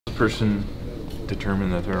person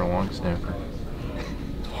determine that they're a long snapper?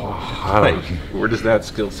 Oh, Where does that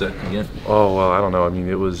skill set begin? Oh, well, I don't know. I mean,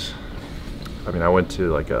 I went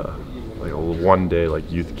to like a one-day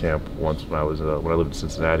youth camp once when I lived in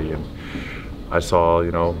Cincinnati, and I saw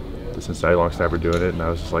the Cincinnati long snapper doing it, and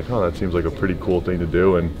I was just like, oh, that seems like a pretty cool thing to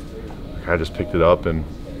do, and I just picked it up, and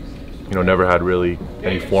never had really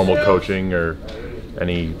any formal coaching or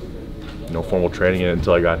any formal training in it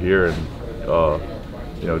until I got here, and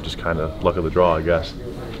just kind of luck of the draw, I guess.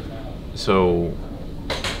 So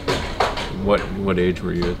what age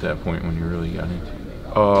were you at that point when you really got into it?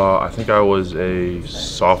 I think I was a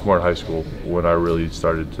sophomore in high school when I really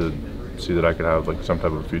started to see that I could have some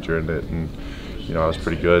type of future in it, and I was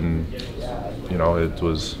pretty good, and it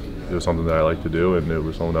was something that I liked to do, and it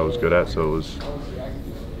was something I was good at, so it was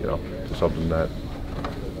just something that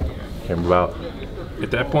came about. At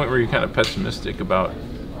that point, were you kind of pessimistic about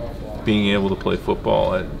being able to play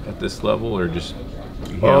football at this level, or just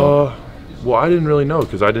well, I didn't really know,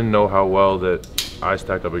 because I didn't know how well that I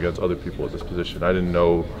stacked up against other people at this position. I didn't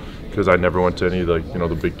know, because I never went to any of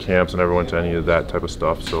the big camps. I never went to any of that type of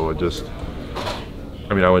stuff. So I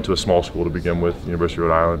went to a small school to begin with, University of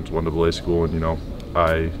Rhode Island, 1AA school, and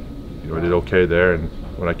I did okay there. And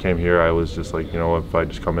when I came here, I was just like, if I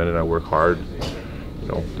just come in and I work hard,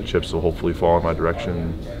 the chips will hopefully fall in my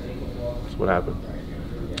direction. That's what happened.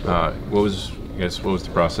 What was the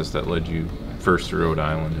process that led you first to Rhode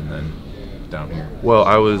Island and then down here? Well,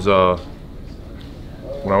 I was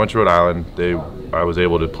when I went to Rhode Island, I was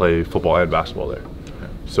able to play football and basketball there. Okay.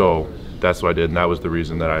 So that's what I did, and that was the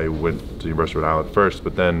reason that I went to the University of Rhode Island first.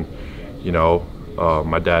 But then,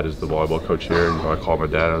 my dad is the volleyball coach here, and I called my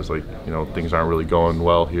dad. I was like, things aren't really going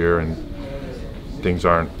well here, and things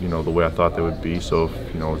aren't, the way I thought they would be. So,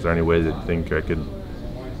 is there any way that you think I could,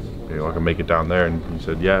 I could make it down there? And he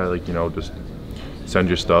said, yeah, just send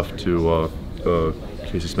your stuff to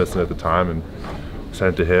Casey Smithson at the time, and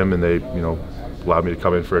sent it to him, and they, allowed me to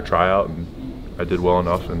come in for a tryout, and I did well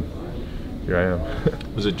enough, and here I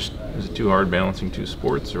am. Was it too hard balancing two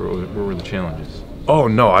sports, or what were the challenges? Oh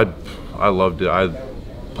no, I loved it.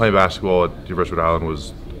 Playing basketball at the University of Rhode Island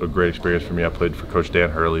was a great experience for me. I played for Coach Dan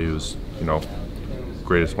Hurley, who's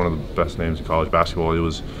greatest, one of the best names in college basketball.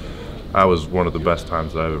 I was one of the best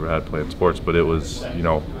times that I've ever had playing sports, but it was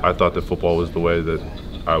I thought that football was the way that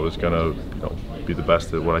I was gonna be the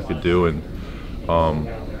best at what I could do, and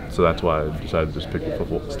so that's why I decided to just stick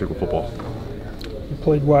with football. You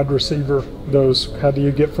played wide receiver. How do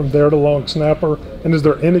you get from there to long snapper? And is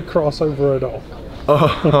there any crossover at all?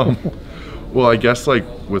 Well, I guess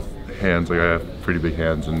with hands, I have pretty big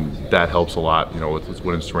hands, and that helps a lot.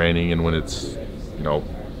 When it's raining and when it's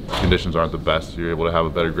conditions aren't the best, you're able to have a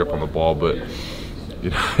better grip on the ball. But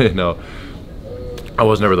I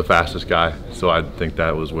was never the fastest guy, so I think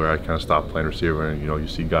that was where I kind of stopped playing receiver. And you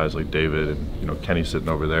see guys like David and Kenny sitting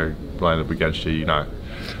over there lining up against you. You're not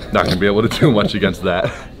going to be able to do much against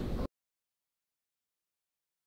that.